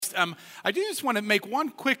Christ, I do just want to make one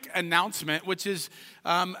quick announcement, which is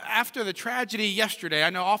after the tragedy yesterday, I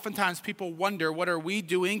know oftentimes people wonder, what are we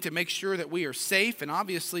doing to make sure that we are safe? And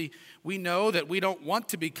obviously, we know that we don't want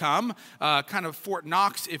to become kind of Fort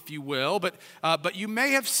Knox, if you will. But you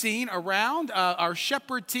may have seen around our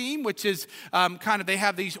Shepherd team, which is they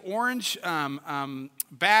have these orange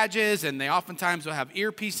badges, and they oftentimes will have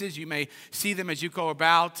earpieces. You may see them as you go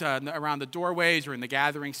about around the doorways or in the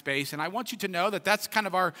gathering space. And I want you to know that that's kind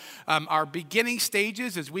of our beginning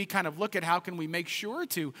stages as we kind of look at how can we make sure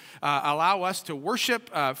to allow us to worship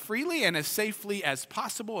freely and as safely as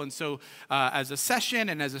possible. And so as a session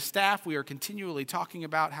and as a staff, we are continually talking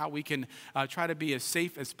about how we can try to be as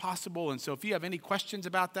safe as possible. And so if you have any questions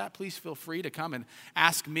about that, please feel free to come and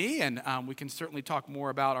ask me, and we can certainly talk more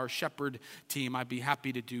about our Shepherd team. I'd be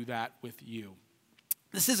happy to do that with you.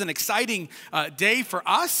 This is an exciting day for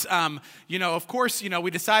us. Of course,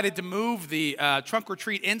 we decided to move the trunk or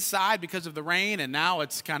treat inside because of the rain, and now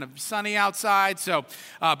it's kind of sunny outside. So,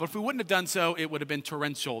 but if we wouldn't have done so, it would have been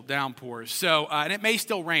torrential downpours. So, and it may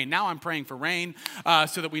still rain. Now I'm praying for rain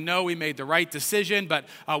so that we know we made the right decision. But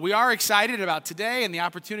we are excited about today and the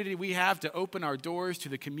opportunity we have to open our doors to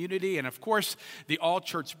the community. And of course, the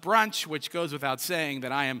all-church brunch, which goes without saying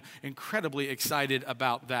that I am incredibly excited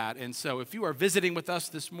about that. And so if you are visiting with us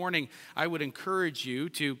this morning, I would encourage you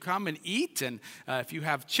to come and eat. And if you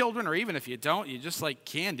have children, or even if you don't, you just like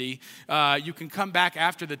candy, you can come back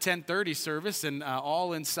after the 10:30 service, and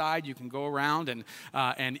all inside you can go around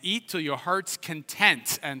and eat till your heart's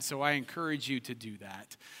content. And so I encourage you to do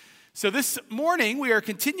that. So this morning, we are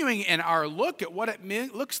continuing in our look at what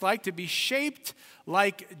it looks like to be shaped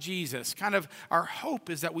like Jesus. Kind of our hope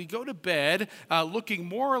is that we go to bed looking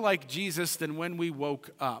more like Jesus than when we woke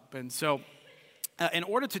up. And so in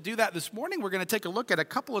order to do that this morning, we're going to take a look at a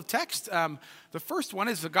couple of texts. The first one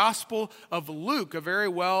is the Gospel of Luke, a very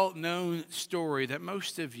well-known story that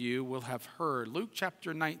most of you will have heard. Luke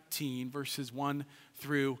chapter 19, verses 1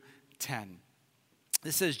 through 10.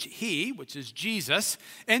 This says, he, which is Jesus,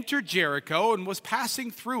 entered Jericho and was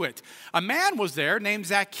passing through it. A man was there named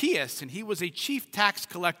Zacchaeus, and he was a chief tax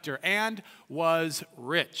collector and was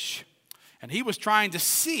rich. And he was trying to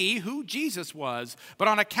see who Jesus was, but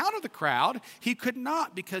on account of the crowd, he could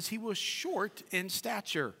not because he was short in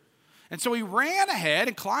stature. And so he ran ahead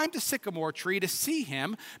and climbed a sycamore tree to see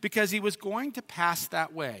him because he was going to pass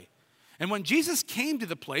that way. And when Jesus came to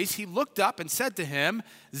the place, he looked up and said to him,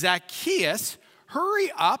 Zacchaeus, hurry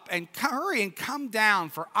and come down,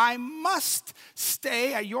 for I must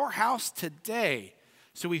stay at your house today.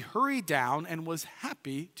 So he hurried down and was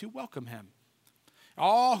happy to welcome him.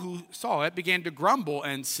 All who saw it began to grumble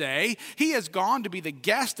and say, he has gone to be the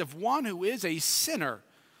guest of one who is a sinner.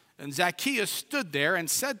 And Zacchaeus stood there and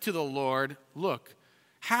said to the Lord, look,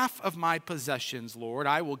 half of my possessions, Lord,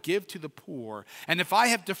 I will give to the poor. And if I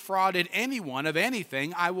have defrauded anyone of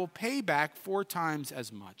anything, I will pay back 4 times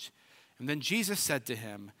as much. And then Jesus said to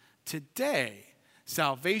him, today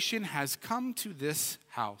salvation has come to this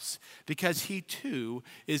house, because he too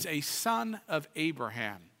is a son of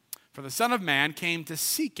Abraham. For the Son of Man came to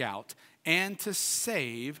seek out and to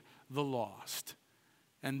save the lost.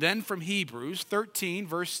 And then from Hebrews 13,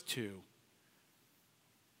 verse 2.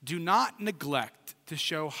 Do not neglect to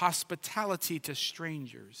show hospitality to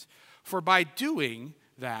strangers, for by doing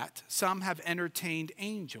that, some have entertained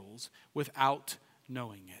angels without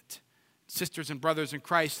knowing it. Sisters and brothers in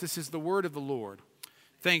Christ, this is the word of the Lord.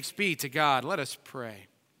 Thanks be to God. Let us pray.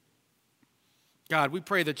 God, we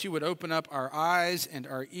pray that you would open up our eyes and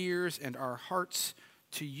our ears and our hearts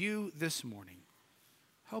to you this morning.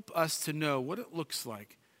 Help us to know what it looks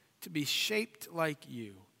like to be shaped like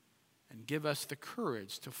you, and give us the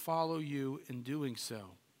courage to follow you in doing so.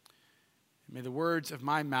 May the words of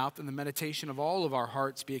my mouth and the meditation of all of our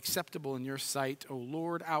hearts be acceptable in your sight, O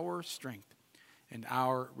Lord, our strength and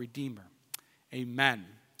our Redeemer. Amen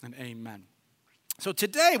and amen. So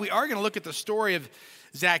today we are going to look at the story of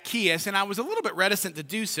Zacchaeus, and I was a little bit reticent to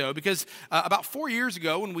do so because about 4 years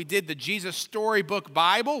ago when we did the Jesus Storybook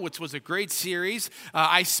Bible, which was a great series,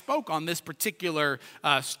 I spoke on this particular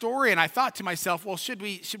story, and I thought to myself, well, should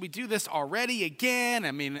we do this already again?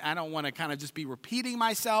 I mean, I don't want to kind of just be repeating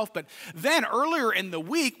myself, but then earlier in the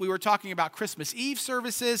week we were talking about Christmas Eve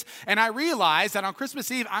services, and I realized that on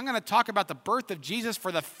Christmas Eve I'm going to talk about the birth of Jesus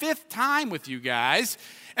for the 5th time with you guys.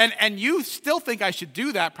 And you still think I should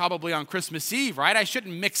do that probably on Christmas Eve, right? I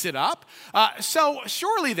shouldn't mix it up. So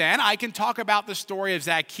surely then I can talk about the story of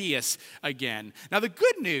Zacchaeus again. Now the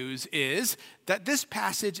good news is that this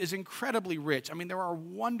passage is incredibly rich. I mean, there are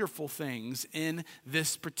wonderful things in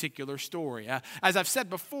this particular story. As I've said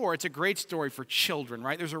before, it's a great story for children,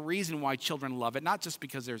 right? There's a reason why children love it, not just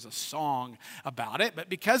because there's a song about it, but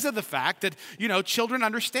because of the fact that, children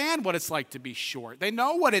understand what it's like to be short. They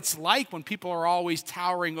know what it's like when people are always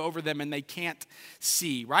towering over them and they can't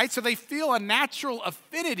see, right? So they feel a natural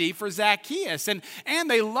affinity for Zacchaeus, and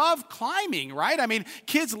they love climbing, right? I mean,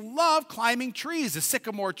 kids love climbing trees. The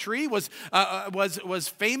sycamore tree was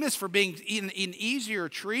famous for being an easier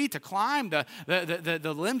tree to climb.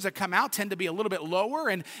 The limbs that come out tend to be a little bit lower,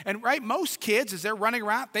 and right, most kids, as they're running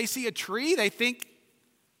around, they see a tree, they think,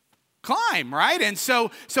 climb, right? And so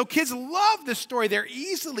kids love this story. They're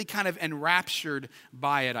easily kind of enraptured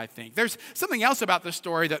by it, I think. There's something else about this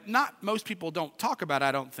story that not most people don't talk about,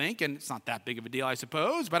 I don't think, and it's not that big of a deal, I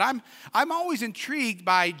suppose, but I'm always intrigued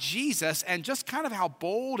by Jesus and just kind of how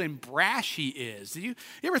bold and brash he is. You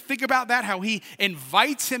ever think about that, how he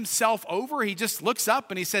invites himself over? He just looks up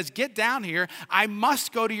and he says, "Get down here. I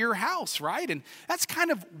must go to your house," right? And that's kind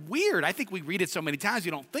of weird. I think we read it so many times we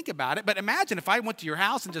don't think about it, but imagine if I went to your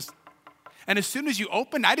house and as soon as you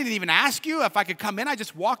opened, I didn't even ask you if I could come in. I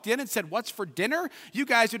just walked in and said, "What's for dinner?" You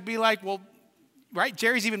guys would be like, "Well," right?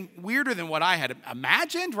 Jerry's even weirder than what I had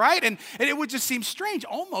imagined, right? And it would just seem strange,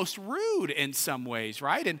 almost rude in some ways,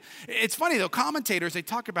 right? And it's funny, though, commentators, they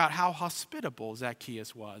talk about how hospitable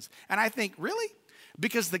Zacchaeus was. And I think, really?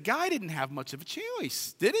 Because the guy didn't have much of a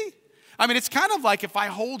choice, did he? I mean, it's kind of like if I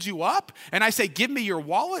hold you up and I say, "Give me your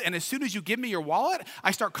wallet," and as soon as you give me your wallet, I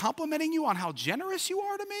start complimenting you on how generous you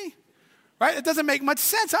are to me. Right? It doesn't make much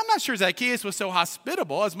sense. I'm not sure Zacchaeus was so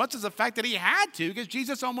hospitable as much as the fact that he had to, because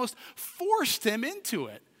Jesus almost forced him into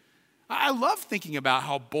it. I love thinking about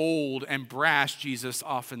how bold and brash Jesus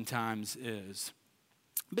oftentimes is.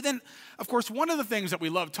 But then, of course, one of the things that we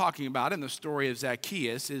love talking about in the story of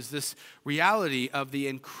Zacchaeus is this reality of the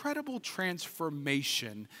incredible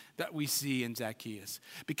transformation that we see in Zacchaeus.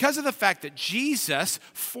 Because of the fact that Jesus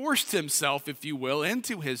forced himself, if you will,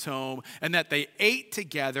 into his home, and that they ate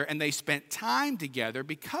together and they spent time together,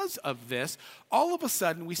 because of this, all of a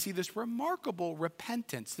sudden we see this remarkable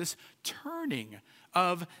repentance, this turning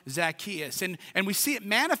of Zacchaeus. And we see it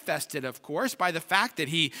manifested, of course, by the fact that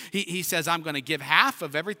he says, "I'm going to give half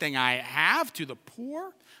of everything I have to the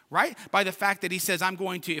poor," right? By the fact that he says, "I'm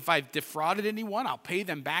going to, if I've defrauded anyone, I'll pay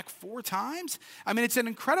them back 4 times. I mean, it's an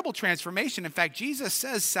incredible transformation. In fact, Jesus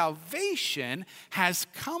says salvation has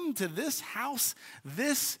come to this house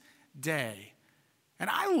this day. And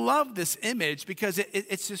I love this image because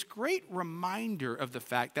it's this great reminder of the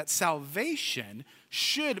fact that salvation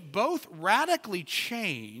should both radically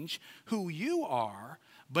change who you are,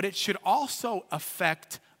 but it should also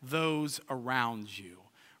affect those around you,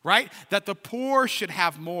 right? That the poor should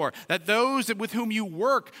have more, that those with whom you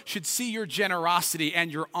work should see your generosity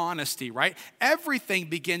and your honesty, right? Everything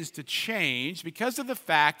begins to change because of the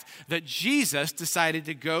fact that Jesus decided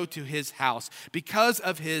to go to his house because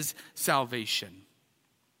of his salvation.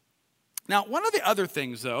 Now, one of the other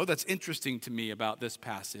things, though, that's interesting to me about this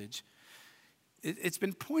passage, it's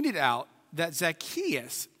been pointed out that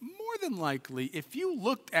Zacchaeus, more than likely, if you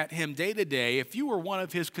looked at him day to day, if you were one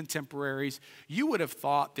of his contemporaries, you would have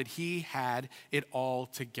thought that he had it all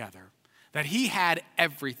together, that he had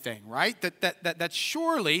everything, right? That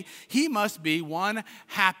surely he must be one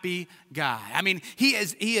happy guy. I mean, he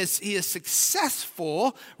is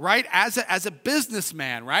successful, right, as a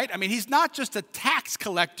businessman, right? I mean, he's not just a tax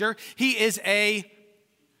collector, he is a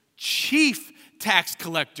chief tax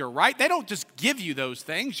collector, right? They don't just give you those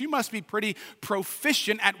things. You must be pretty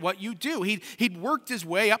proficient at what you do. He'd worked his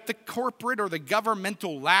way up the corporate or the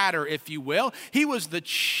governmental ladder, if you will. He was the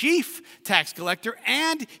chief tax collector,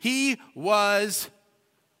 and he was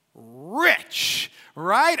rich,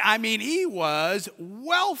 right? I mean, he was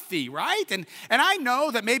wealthy, right? And I know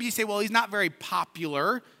that maybe you say, "Well, he's not very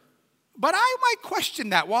popular." But I might question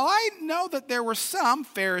that. While I know that there were some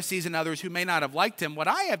Pharisees and others who may not have liked him, what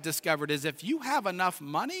I have discovered is if you have enough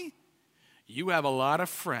money, you have a lot of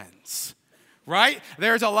friends, right?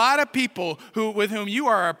 There's a lot of people with whom you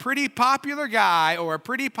are a pretty popular guy or a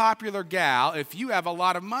pretty popular gal if you have a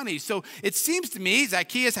lot of money. So it seems to me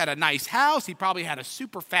Zacchaeus had a nice house. He probably had a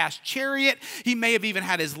super fast chariot. He may have even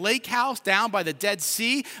had his lake house down by the Dead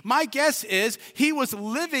Sea. My guess is he was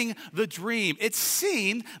living the dream. It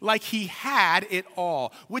seemed like he had it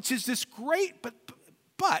all, which is this great,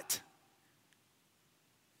 but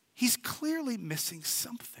he's clearly missing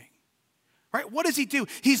something. Right? What does he do?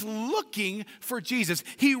 He's looking for Jesus.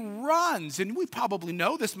 He runs, and we probably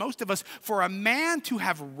know this, most of us, for a man to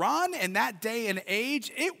have run in that day and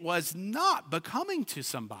age, it was not becoming to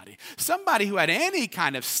somebody. Somebody who had any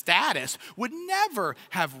kind of status would never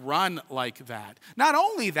have run like that. Not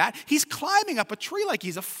only that, he's climbing up a tree like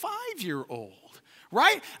he's a 5-year-old,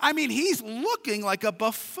 right? I mean, he's looking like a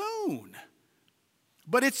buffoon.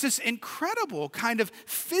 But it's this incredible kind of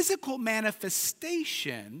physical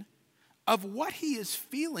manifestation of what he is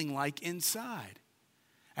feeling like inside.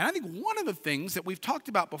 And I think one of the things that we've talked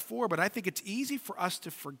about before, but I think it's easy for us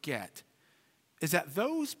to forget, is that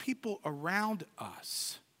those people around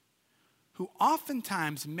us who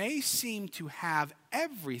oftentimes may seem to have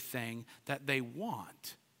everything that they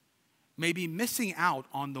want may be missing out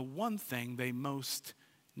on the one thing they most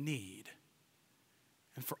need.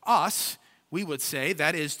 And for us, we would say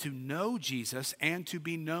that is to know Jesus and to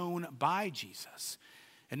be known by Jesus.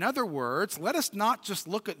 In other words, let us not just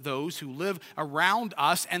look at those who live around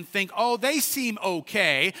us and think, oh, they seem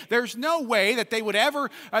okay. There's no way that they would ever,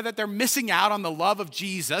 that they're missing out on the love of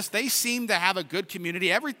Jesus. They seem to have a good community.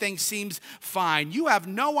 Everything seems fine. You have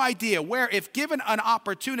no idea where, if given an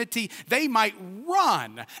opportunity, they might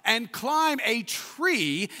run and climb a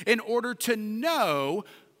tree in order to know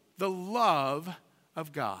the love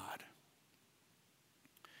of God.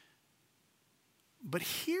 But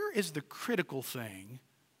here is the critical thing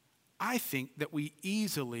I think that we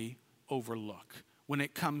easily overlook when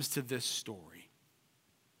it comes to this story.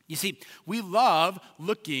 You see, we love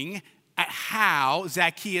looking at how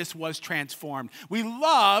Zacchaeus was transformed. We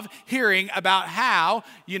love hearing about how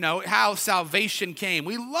salvation came.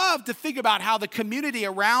 We love to think about how the community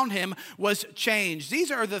around him was changed.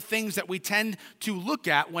 These are the things that we tend to look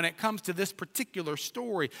at when it comes to this particular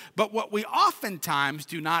story. But what we oftentimes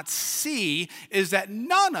do not see is that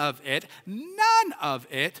none of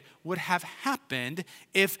it would have happened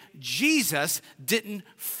if Jesus didn't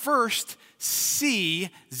first see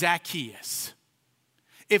Zacchaeus.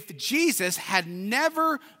 If Jesus had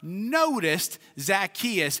never noticed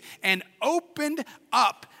Zacchaeus and opened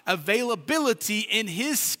up availability in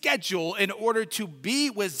his schedule in order to be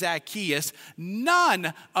with Zacchaeus,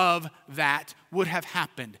 none of that would have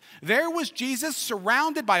happened. There was Jesus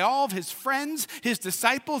surrounded by all of his friends, his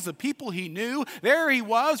disciples, the people he knew. There he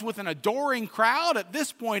was with an adoring crowd at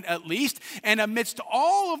this point at least, and amidst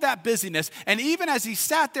all of that busyness, and even as he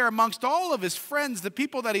sat there amongst all of his friends, the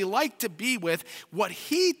people that he liked to be with, what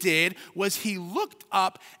he did was he looked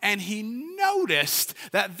up and he noticed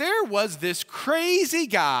that there was this crazy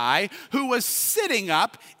guy who was sitting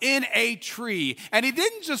up in a tree. And he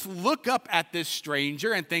didn't just look up at this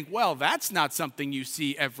stranger and think, well, that's not something you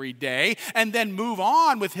see every day, and then move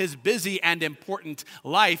on with his busy and important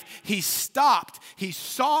life. He stopped, he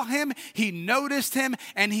saw him, he noticed him,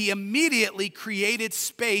 and he immediately created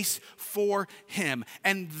space for him.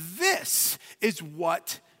 And this is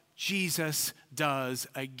what Jesus does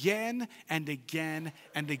again and again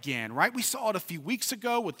and again, right? We saw it a few weeks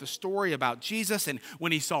ago with the story about Jesus, and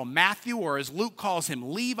when he saw Matthew, or as Luke calls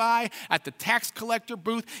him, Levi, at the tax collector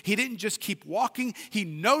booth, he didn't just keep walking. He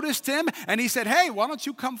noticed him and he said, hey, why don't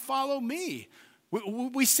you come follow me?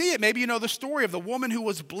 We see it. Maybe you know the story of the woman who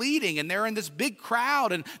was bleeding, and they're in this big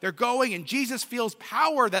crowd and they're going, and Jesus feels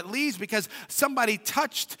power that leaves because somebody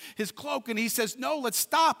touched his cloak, and he says, no, let's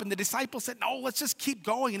stop. And the disciples said, no, let's just keep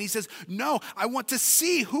going. And he says, no, I want to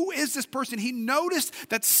see, who is this person? He noticed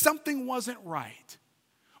that something wasn't right.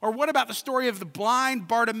 Or what about the story of the blind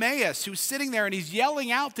Bartimaeus who's sitting there and he's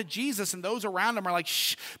yelling out to Jesus, and those around him are like,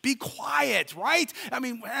 shh, be quiet, right? I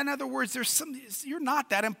mean, in other words, you're not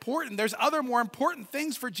that important. There's other more important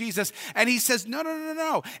things for Jesus. And he says,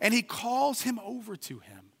 no. And he calls him over to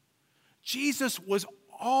him. Jesus was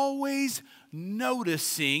always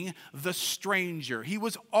noticing the stranger. He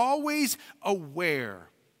was always aware.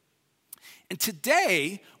 And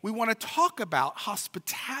today, we want to talk about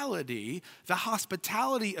hospitality, the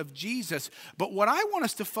hospitality of Jesus. But what I want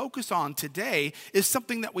us to focus on today is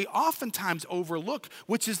something that we oftentimes overlook,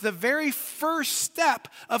 which is the very first step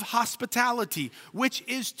of hospitality, which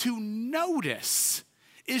is to notice,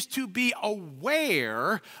 is to be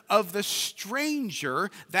aware of the stranger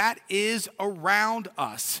that is around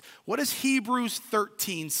us. What does Hebrews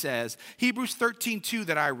 13 says? Hebrews 13:2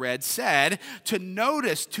 that I read said to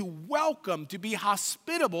notice, to welcome, to be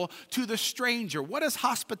hospitable to the stranger. What does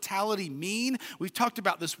hospitality mean? We've talked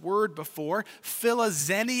about this word before.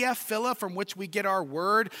 Philoxenia, phila, from which we get our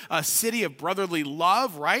word, a city of brotherly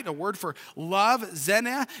love, right? A word for love.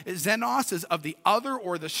 Xenos is of the other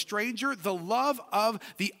or the stranger, the love of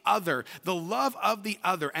the other, the love of the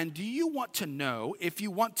other. And do you want to know, if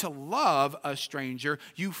you want to love a stranger,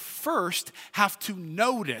 you first have to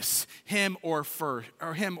notice him or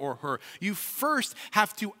her. You first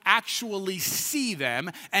have to actually see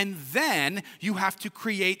them, and then you have to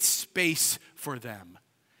create space for them.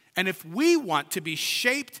 And if we want to be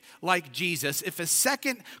shaped like Jesus, if a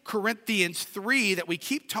 2 Corinthians 3 that we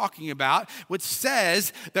keep talking about, which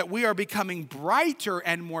says that we are becoming brighter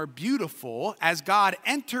and more beautiful as God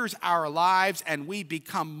enters our lives and we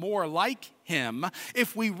become more like him,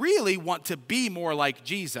 if we really want to be more like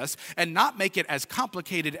Jesus and not make it as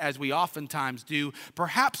complicated as we oftentimes do,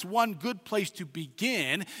 perhaps one good place to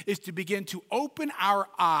begin is to begin to open our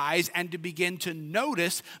eyes and to begin to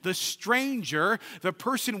notice the stranger, the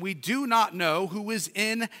person we do not know who is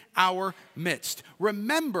in our midst.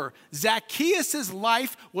 Remember, Zacchaeus'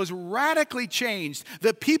 life was radically changed.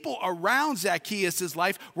 The people around Zacchaeus'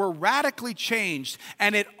 life were radically changed.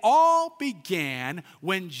 And it all began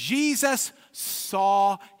when Jesus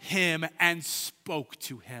saw him and spoke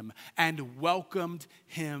to him and welcomed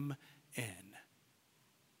him in.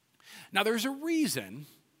 Now, there's a reason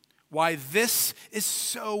why this is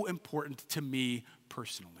so important to me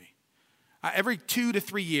personally. Every 2 to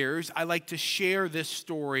 3 years, I like to share this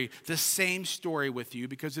story, the same story with you,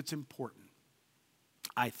 because it's important,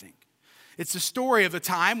 I think. It's the story of the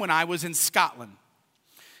time when I was in Scotland.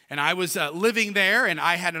 And I was living there, and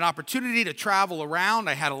I had an opportunity to travel around.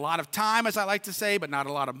 I had a lot of time, as I like to say, but not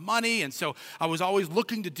a lot of money. And so I was always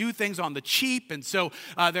looking to do things on the cheap. And so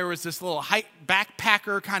there was this little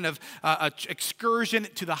backpacker kind of excursion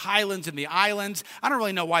to the Highlands and the islands. I don't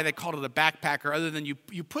really know why they called it a backpacker, other than you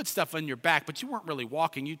put stuff on your back, but you weren't really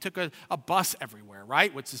walking. You took a bus everywhere,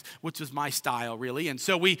 right? Which was my style, really. And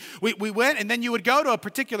so we went, and then you would go to a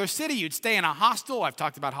particular city. You'd stay in a hostel. I've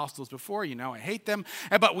talked about hostels before. You know I hate them.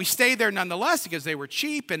 But we stayed there nonetheless because they were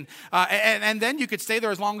cheap, and then you could stay there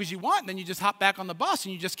as long as you want, and then you just hop back on the bus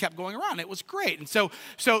and you just kept going around. It was great. And so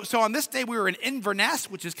on this day we were in Inverness,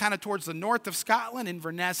 which is kind of towards the north of Scotland.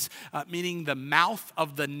 Inverness meaning the mouth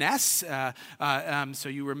of the Ness. So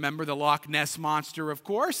you remember the Loch Ness monster, of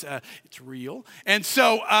course. It's real. And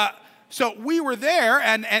so we were there,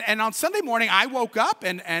 and on Sunday morning, I woke up,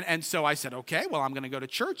 and so I said, okay, well, I'm going to go to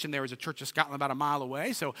church, and there was a Church of Scotland about a mile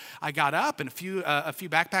away, so I got up, and a few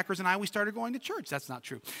backpackers and we started going to church. That's not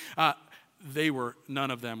true.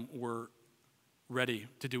 None of them were ready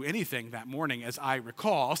to do anything that morning, as I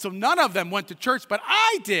recall, so none of them went to church, but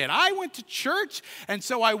I did. I went to church, and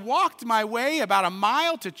so I walked my way about a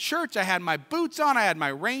mile to church. I had my boots on. I had my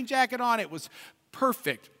rain jacket on. It was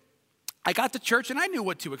perfect. I got to church, and I knew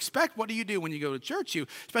what to expect. What do you do when you go to church? You,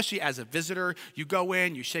 especially as a visitor, you go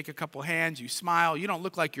in, you shake a couple hands, you smile. You don't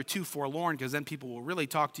look like you're too forlorn, because then people will really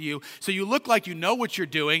talk to you. So you look like you know what you're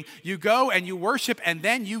doing. You go and you worship, and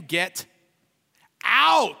then you get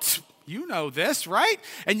out. You know this, right?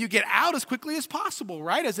 And you get out as quickly as possible,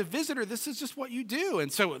 right? As a visitor, this is just what you do.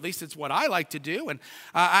 And so at least it's what I like to do. And,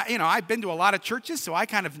 I've been to a lot of churches, so I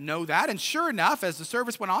kind of know that. And sure enough, as the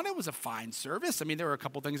service went on, it was a fine service. I mean, there were a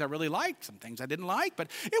couple things I really liked, some things I didn't like, but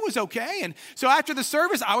it was okay. And so after the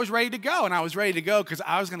service, I was ready to go. And I was ready to go because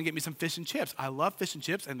I was going to get me some fish and chips. I love fish and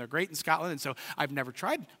chips, and they're great in Scotland. And so I've never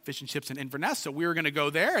tried fish and chips in Inverness, so we were going to go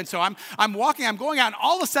there. And so I'm walking, I'm going out, and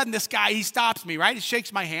all of a sudden, this guy, he stops me, right? He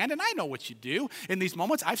shakes my hand, and I know what you do in these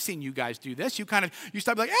moments. I've seen you guys do this. You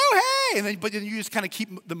start like, oh, hey, but then you just kind of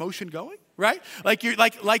keep the motion going, right? Like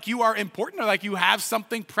you are important, or like you have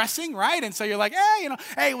something pressing, right? And so you're like,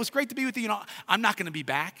 hey, it was great to be with you. I'm not going to be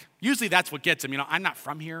back. Usually that's what gets them. I'm not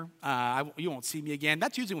from here. You won't see me again.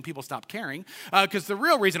 That's usually when people stop caring, because the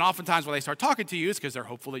real reason oftentimes when they start talking to you is because they're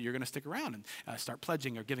hopeful that you're going to stick around and start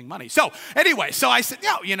pledging or giving money. So anyway, I said,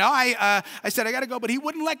 I said, I got to go, but he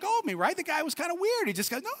wouldn't let go of me, right? The guy was kind of weird. He just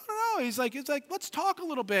goes, no. He's like, let's talk a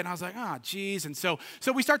little bit. And I was like, geez. And so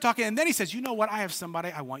we start talking, and then he says, you know what? I have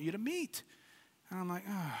somebody I want you to meet. And I'm like,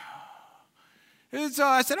 And so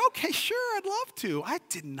I said, okay, sure, I'd love to. I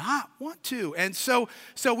did not want to. And so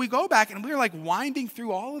we go back, and we're like winding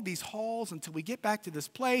through all of these halls until we get back to this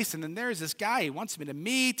place. And then there's this guy he wants me to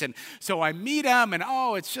meet. And so I meet him, and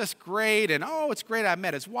it's just great. And it's great. I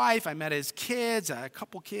met his wife. I met his kids, a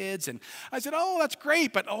couple kids. And I said, that's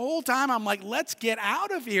great. But the whole time I'm like, let's get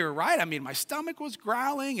out of here, right? I mean, my stomach was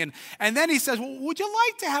growling. And then he says, well, would you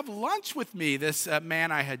like to have lunch with me? This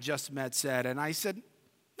man I had just met said. And I said,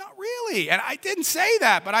 not really. And I didn't say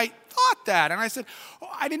that, but I thought that. And I said,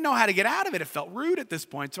 I didn't know how to get out of it. It felt rude at this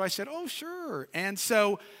point. So I said, sure. And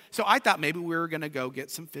so I thought maybe we were going to go get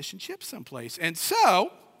some fish and chips someplace. And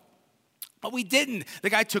so But we didn't. The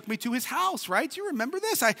guy took me to his house, right? Do you remember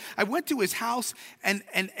this? I went to his house and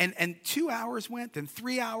 2 hours went, then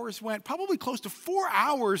 3 hours went, probably close to 4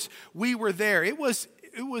 hours we were there. It was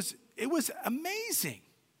amazing.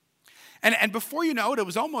 And before you know it, it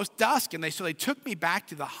was almost dusk, and so they took me back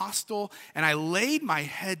to the hostel, and I laid my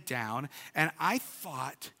head down, and I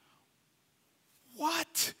thought,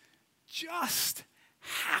 what just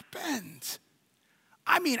happened?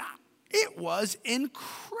 I mean, it was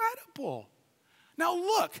incredible. Now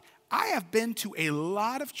look, I have been to a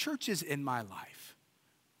lot of churches in my life,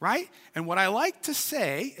 right? And what I like to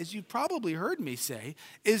say, as you've probably heard me say,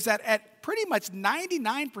 is that at pretty much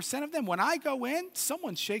 99% of them, when I go in,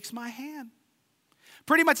 someone shakes my hand.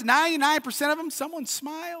 Pretty much 99% of them, someone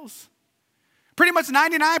smiles. Pretty much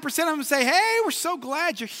 99% of them say, hey, we're so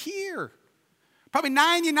glad you're here. Probably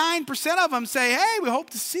 99% of them say, hey, we hope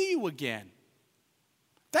to see you again.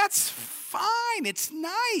 That's fine. It's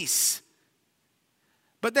nice.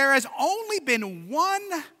 But there has only been one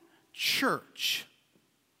church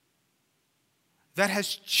that has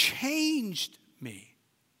changed me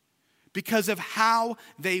because of how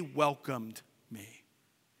they welcomed me.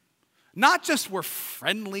 Not just were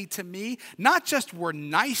friendly to me, not just were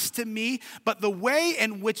nice to me, but the way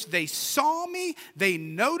in which they saw me, they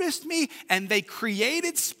noticed me, and they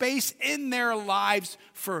created space in their lives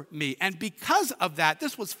for me. And because of that,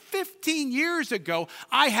 this was 15 years ago,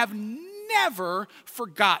 I have never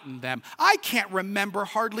forgotten them. I can't remember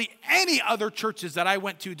hardly any other churches that I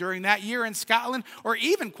went to during that year in Scotland, or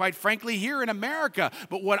even, quite frankly, here in America.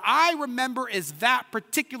 But what I remember is that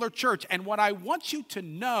particular church. And what I want you to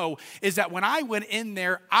know is that when I went in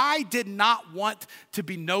there, I did not want to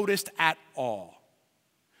be noticed at all.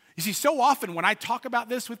 You see, so often when I talk about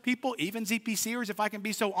this with people, even ZPCers, if I can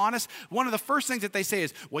be so honest, one of the first things that they say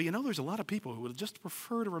is, well, you know, there's a lot of people who would just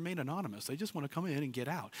prefer to remain anonymous. They just want to come in and get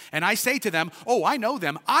out. And I say to them, oh, I know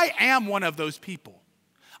them. I am one of those people.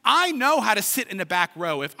 I know how to sit in the back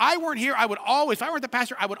row. If I weren't here, if I weren't the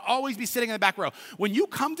pastor, I would always be sitting in the back row. When you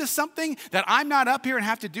come to something that I'm not up here and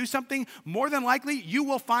have to do something, more than likely, you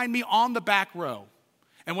will find me on the back row.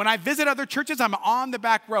 And when I visit other churches, I'm on the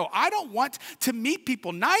back row. I don't want to meet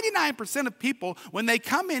people. 99% of people, when they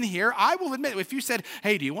come in here, I will admit, if you said,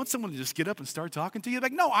 hey, do you want someone to just get up and start talking to you?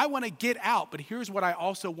 Like, no, I want to get out. But here's what I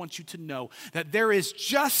also want you to know, that there is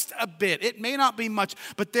just a bit, it may not be much,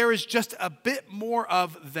 but there is just a bit more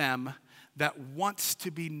of them that wants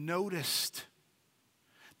to be noticed,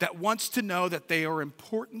 that wants to know that they are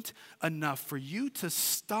important enough for you to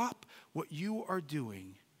stop what you are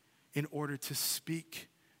doing in order to speak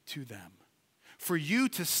to them. For you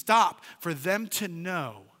to stop, for them to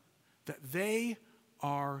know that they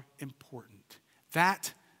are important,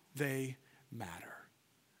 that they matter.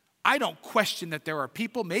 I don't question that there are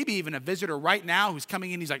people, maybe even a visitor right now who's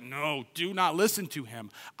coming in, he's like, no, do not listen to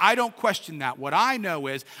him. I don't question that. What I know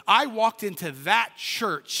is I walked into that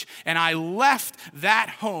church and I left that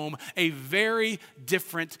home a very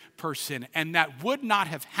different person. And that would not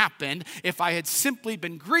have happened if I had simply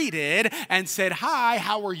been greeted and said, hi,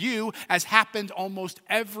 how are you, as happened almost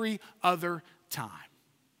every other time.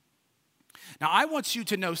 Now, I want you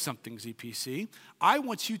to know something, ZPC. I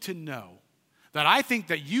want you to know that I think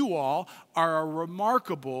that you all are a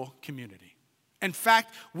remarkable community. In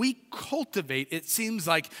fact, we cultivate, it seems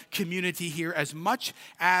like, community here as much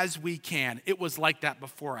as we can. It was like that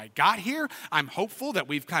before I got here. I'm hopeful that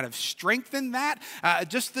we've kind of strengthened that.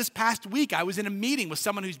 Just this past week, I was in a meeting with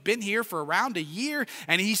someone who's been here for around a year,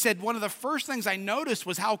 and he said one of the first things I noticed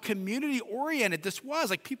was how community-oriented this was.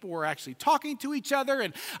 Like, people were actually talking to each other,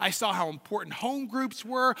 and I saw how important home groups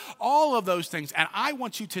were, all of those things. And I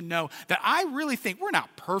want you to know that I really think, we're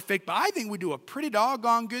not perfect, but I think we do a pretty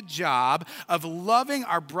doggone good job of loving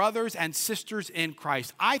our brothers and sisters in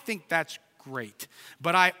Christ. I think that's great.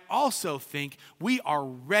 But I also think we are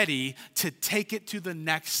ready to take it to the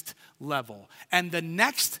next level. And the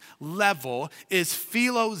next level is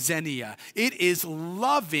philoxenia. It is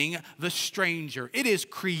loving the stranger. It is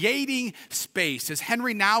creating space. As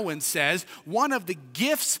Henry Nouwen says, one of the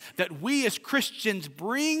gifts that we as Christians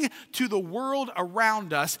bring to the world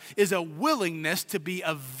around us is a willingness to be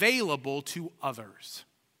available to others.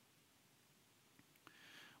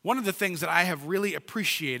 One of the things that I have really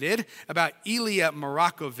appreciated about Ilya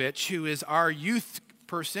Marakovich, who is our youth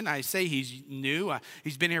person, I say he's new.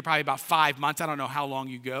 He's been here probably about 5 months. I don't know how long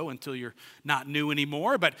you go until you're not new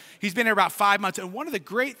anymore, but he's been here about 5 months. And one of the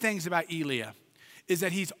great things about Ilya is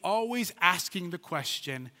that he's always asking the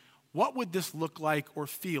question, what would this look like or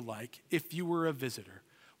feel like if you were a visitor?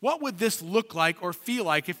 What would this look like or feel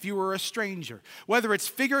like if you were a stranger? Whether it's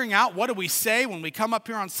figuring out what do we say when we come up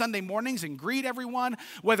here on Sunday mornings and greet everyone,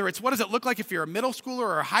 whether it's what does it look like if you're a middle schooler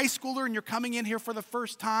or a high schooler and you're coming in here for the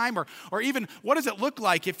first time, or even what does it look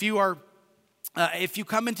like if you are if you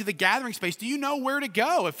come into the gathering space, do you know where to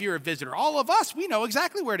go if you're a visitor? All of us, we know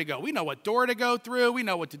exactly where to go. We know what door to go through. We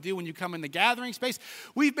know what to do when you come in the gathering space.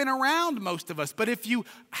 We've been around, most of us. But if you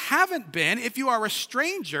haven't been, if you are a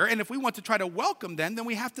stranger, and if we want to try to welcome them, then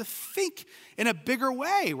we have to think in a bigger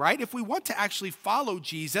way, right? If we want to actually follow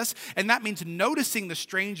Jesus, and that means noticing the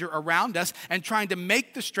stranger around us and trying to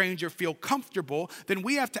make the stranger feel comfortable, then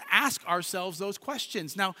we have to ask ourselves those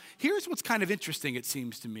questions. Now, here's what's kind of interesting, it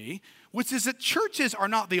seems to me, which is that churches are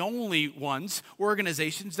not the only ones,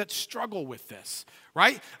 organizations that struggle with this,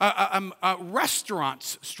 right?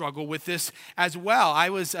 Restaurants struggle with this as well. I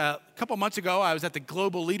was, a couple months ago, I was at the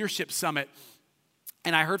Global Leadership Summit,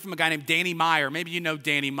 and I heard from a guy named Danny Meyer. Maybe you know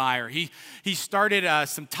Danny Meyer. He started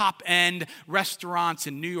some top-end restaurants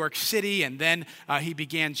in New York City, and then he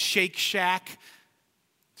began Shake Shack.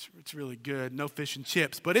 It's really good, no fish and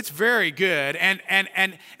chips, but it's very good, and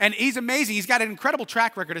he's amazing. He's got an incredible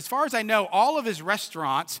track record. As far as I know, all of his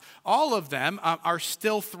restaurants, all of them are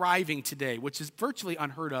still thriving today, which is virtually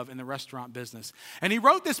unheard of in the restaurant business. And he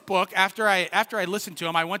wrote this book after I listened to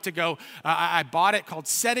him. I went to go, I bought it, called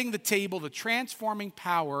Setting the Table, The Transforming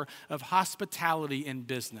Power of Hospitality in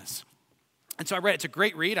Business. And so I read it. It's a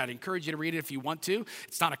great read. I'd encourage you to read it if you want to.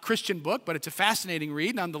 It's not a Christian book, but it's a fascinating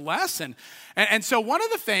read nonetheless. And so one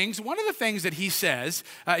of the things that he says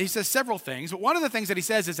several things, but one of the things that he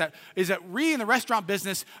says is that we in the restaurant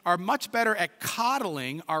business are much better at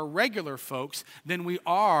coddling our regular folks than we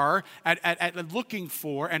are at looking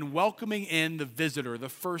for and welcoming in the visitor, the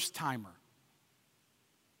first timer.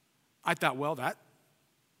 I thought, well, I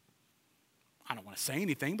don't want to say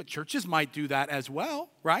anything, but churches might do that as well,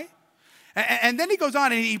 right? And then he goes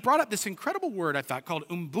on and he brought up this incredible word, I thought, called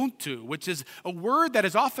Ubuntu, which is a word that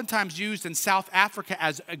is oftentimes used in South Africa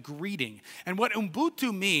as a greeting. And what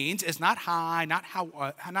Ubuntu means is not hi, not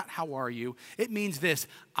how are you. It means this: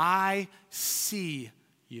 I see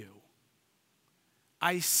you.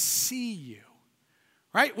 I see you.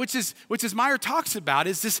 Right? Which is Meyer talks about,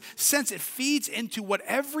 is this sense it feeds into what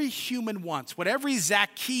every human wants, what every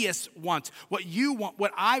Zacchaeus wants, what you want,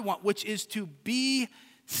 what I want, which is to be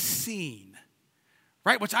seen,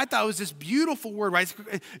 right? Which I thought was this beautiful word, right?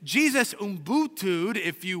 Jesus Ubuntu'd,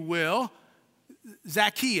 if you will,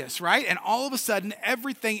 Zacchaeus, right? And all of a sudden,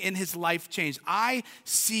 everything in his life changed. I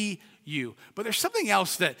see you. But there's something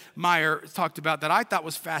else that Meyer talked about that I thought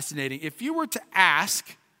was fascinating. If you were to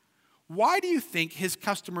ask, why do you think his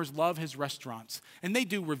customers love his restaurants? And they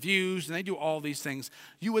do reviews and they do all these things.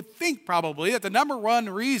 You would think probably that the number one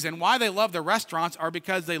reason why they love the restaurants are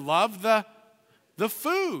because they love the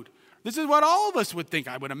food. This is what all of us would think,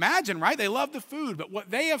 I would imagine, right? They love the food. But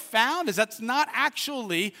what they have found is that's not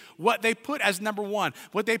actually what they put as number one.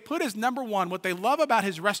 What they put as number one, what they love about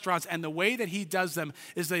his restaurants and the way that he does them,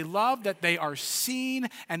 is they love that they are seen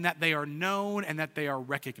and that they are known and that they are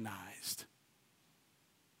recognized.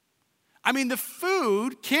 I mean, the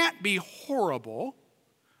food can't be horrible.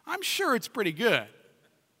 I'm sure it's pretty good.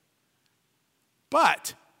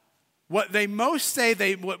 But what they most say,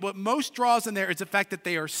 what most draws in there is the fact that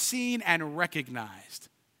they are seen and recognized,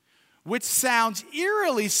 which sounds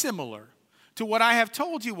eerily similar to what I have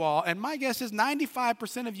told you all, and my guess is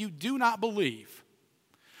 95% of you do not believe,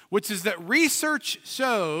 which is that research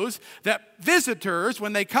shows that visitors,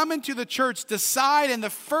 when they come into the church, decide in the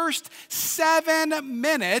first 7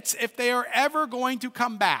 minutes if they are ever going to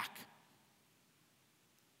come back.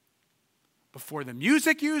 Before the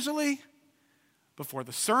music, usually. Before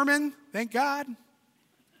the sermon, thank God.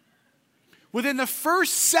 Within the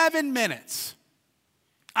first 7 minutes.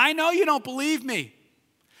 I know you don't believe me.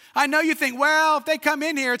 I know you think, well, if they come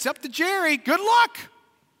in here, it's up to Jerry. Good luck.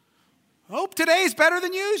 Hope today's better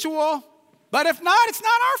than usual. But if not, it's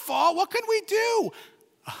not our fault. What can we do?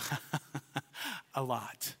 A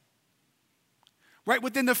lot. Right,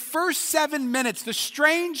 within the first 7 minutes, the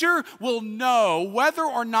stranger will know whether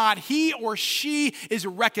or not he or she is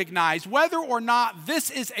recognized, whether or not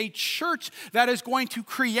this is a church that is going to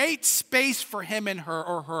create space for him and her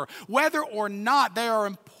or her, whether or not they are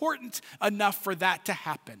important enough for that to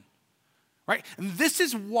happen. Right? And this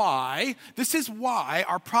is why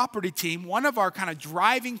our property team, one of our kind of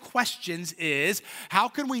driving questions is, how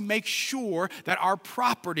can we make sure that our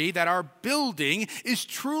property, that our building is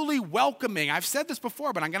truly welcoming? I've said this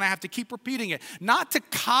before, but I'm going to have to keep repeating it. Not to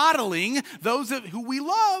coddling those who we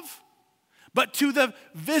love, But to the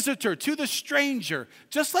visitor, to the stranger,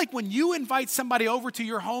 just like when you invite somebody over to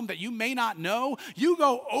your home that you may not know, you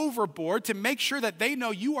go overboard to make sure that they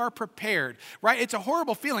know you are prepared, right? It's a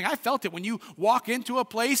horrible feeling. I felt it when you walk into a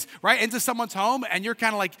place, right, into someone's home, and you're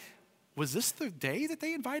kind of like, was this the day that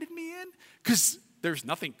they invited me in? Because there's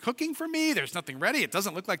nothing cooking for me. There's nothing ready. It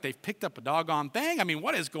doesn't look like they've picked up a doggone thing. I mean,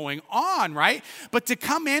 what is going on, right? But to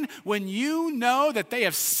come in when you know that they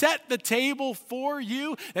have set the table for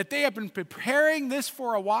you, that they have been preparing this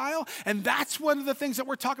for a while, and that's one of the things that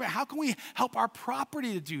we're talking about. How can we help our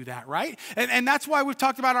property to do that, right? And that's why we've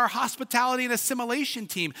talked about our hospitality and assimilation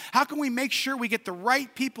team. How can we make sure we get the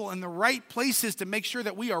right people in the right places to make sure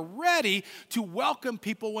that we are ready to welcome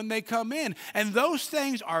people when they come in? And those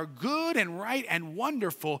things are good and right and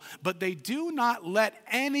wonderful, but they do not let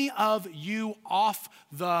any of you off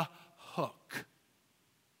the hook.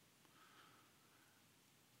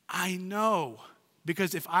 I know,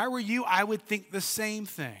 because if I were you, I would think the same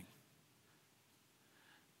thing.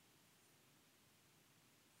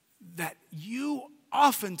 That you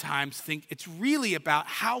oftentimes think it's really about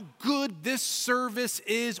how good this service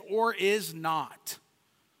is or is not.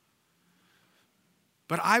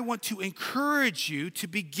 But I want to encourage you to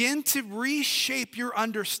begin to reshape your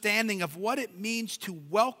understanding of what it means to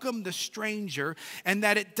welcome the stranger, and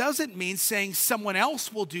that it doesn't mean saying someone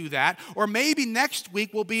else will do that, or maybe next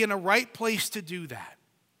week we'll be in a right place to do that.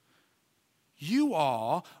 You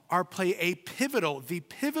all play the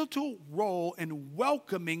pivotal role in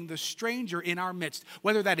welcoming the stranger in our midst,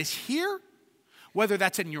 whether that is here, whether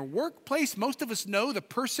that's in your workplace. Most of us know the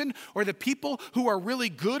person or the people who are really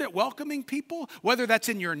good at welcoming people, whether that's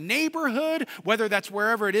in your neighborhood, whether that's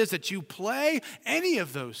wherever it is that you play, any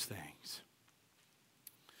of those things.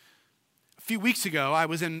 A few weeks ago, I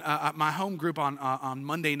was in my home group on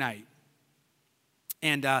Monday night.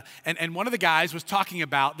 And one of the guys was talking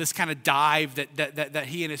about this kind of dive that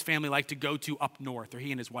he and his family like to go to up north, or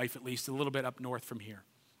he and his wife at least, a little bit up north from here.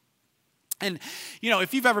 And, you know,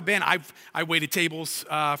 if you've ever been, I waited tables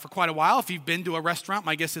for quite a while. If you've been to a restaurant,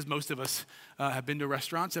 my guess is most of us have been to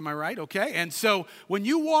restaurants, am I right? Okay. And so when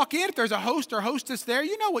you walk in, if there's a host or hostess there,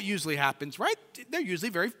 you know what usually happens, right? They're usually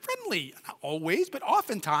very friendly. Not always, but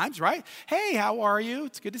oftentimes, right? Hey, how are you?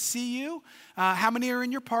 It's good to see you. How many are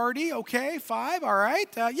in your party? Okay, 5, all right.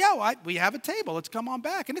 We have a table. Let's come on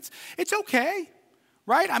back. And it's okay,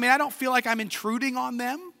 right? I mean, I don't feel like I'm intruding on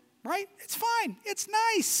them, right? It's fine. It's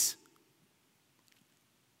nice.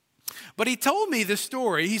 But he told me this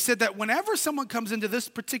story. He said that whenever someone comes into this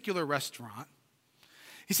particular restaurant,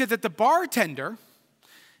 he said that the bartender,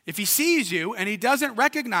 if he sees you and he doesn't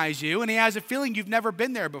recognize you and he has a feeling you've never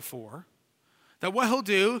been there before, that what he'll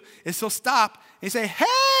do is he'll stop and say,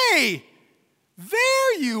 "Hey,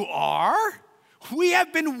 there you are. We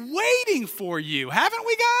have been waiting for you, haven't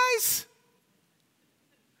we, guys?"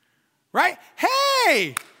 Right?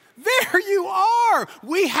 "Hey, there you are.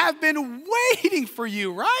 We have been waiting for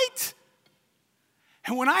you," right?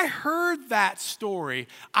 And when I heard that story,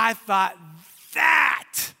 I thought,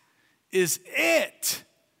 that is it.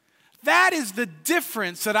 That is the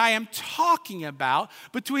difference that I am talking about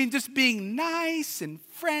between just being nice and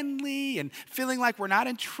friendly and feeling like we're not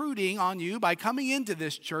intruding on you by coming into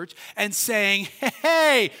this church, and saying,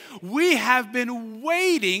 "Hey, we have been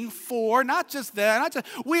waiting for," not just that,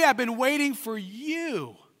 we have been waiting for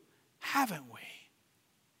you, haven't we?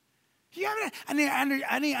 Do you have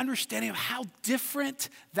any understanding of how different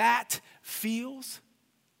that feels?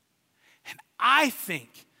 And I think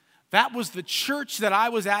that was the church that I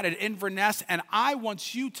was at Inverness, and I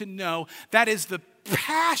want you to know that is the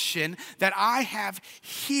passion that I have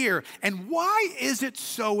here. And why is it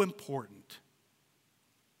so important?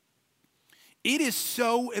 It is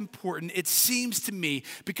so important, it seems to me,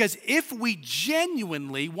 because if we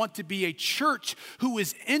genuinely want to be a church who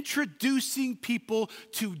is introducing people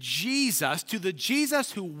to Jesus, to the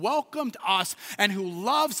Jesus who welcomed us and who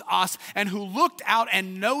loves us and who looked out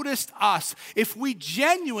and noticed us, if we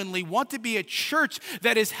genuinely want to be a church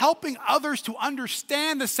that is helping others to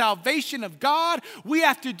understand the salvation of God, we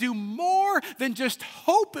have to do more than just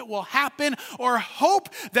hope it will happen or hope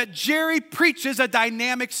that Jerry preaches a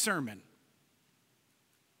dynamic sermon.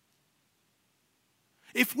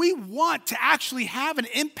 If we want to actually have an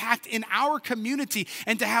impact in our community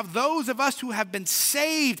and to have those of us who have been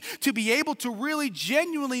saved to be able to really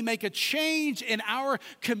genuinely make a change in our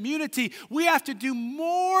community, we have to do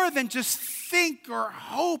more than just think or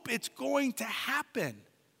hope it's going to happen.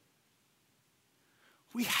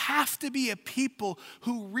 We have to be a people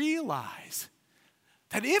who realize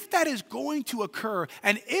that if that is going to occur,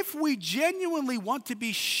 and if we genuinely want to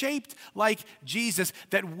be shaped like Jesus,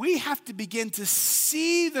 that we have to begin to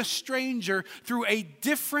see the stranger through a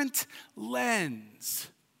different lens.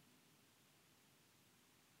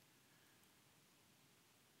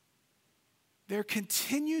 There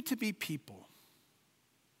continue to be people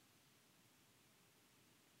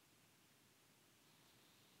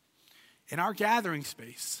in our gathering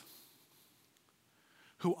space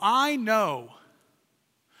who I know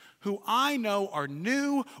are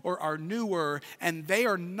new or are newer, and they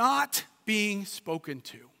are not being spoken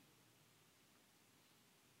to.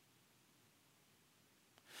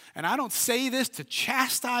 And I don't say this to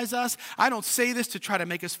chastise us. I don't say this to try to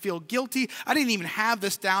make us feel guilty. I didn't even have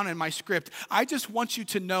this down in my script. I just want you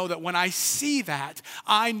to know that when I see that,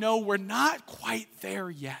 I know we're not quite there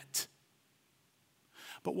yet.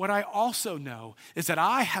 But what I also know is that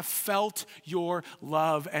I have felt your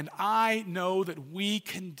love, and I know that we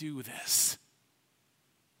can do this.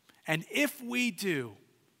 And if we do,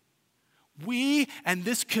 we and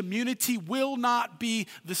this community will not be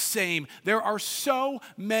the same. There are so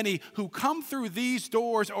many who come through these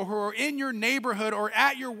doors or who are in your neighborhood or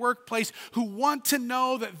at your workplace who want to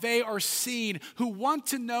know that they are seen, who want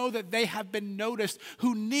to know that they have been noticed,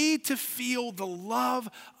 who need to feel the love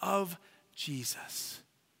of Jesus.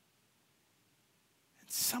 And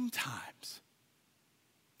sometimes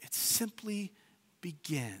it simply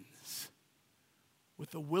begins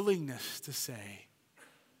with a willingness to say,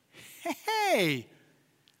 hey,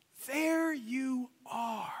 there you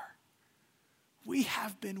are. We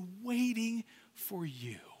have been waiting for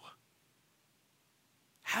you.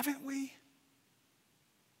 Haven't we?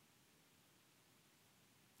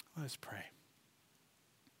 Let us pray.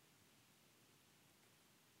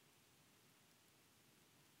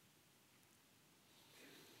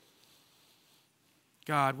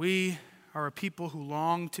 God, we are a people who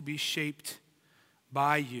long to be shaped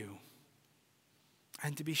by you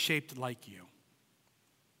and to be shaped like you.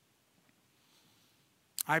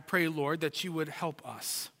 I pray, Lord, that you would help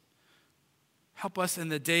us. Help us in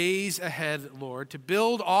the days ahead, Lord, to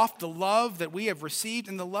build off the love that we have received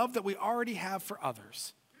and the love that we already have for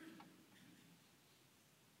others.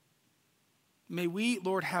 May we,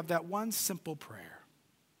 Lord, have that one simple prayer,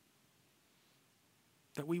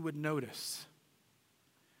 that we would notice,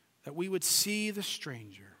 that we would see the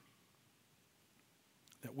stranger,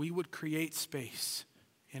 that we would create space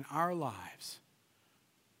in our lives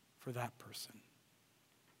for that person.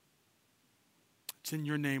 It's in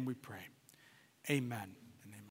your name we pray. Amen.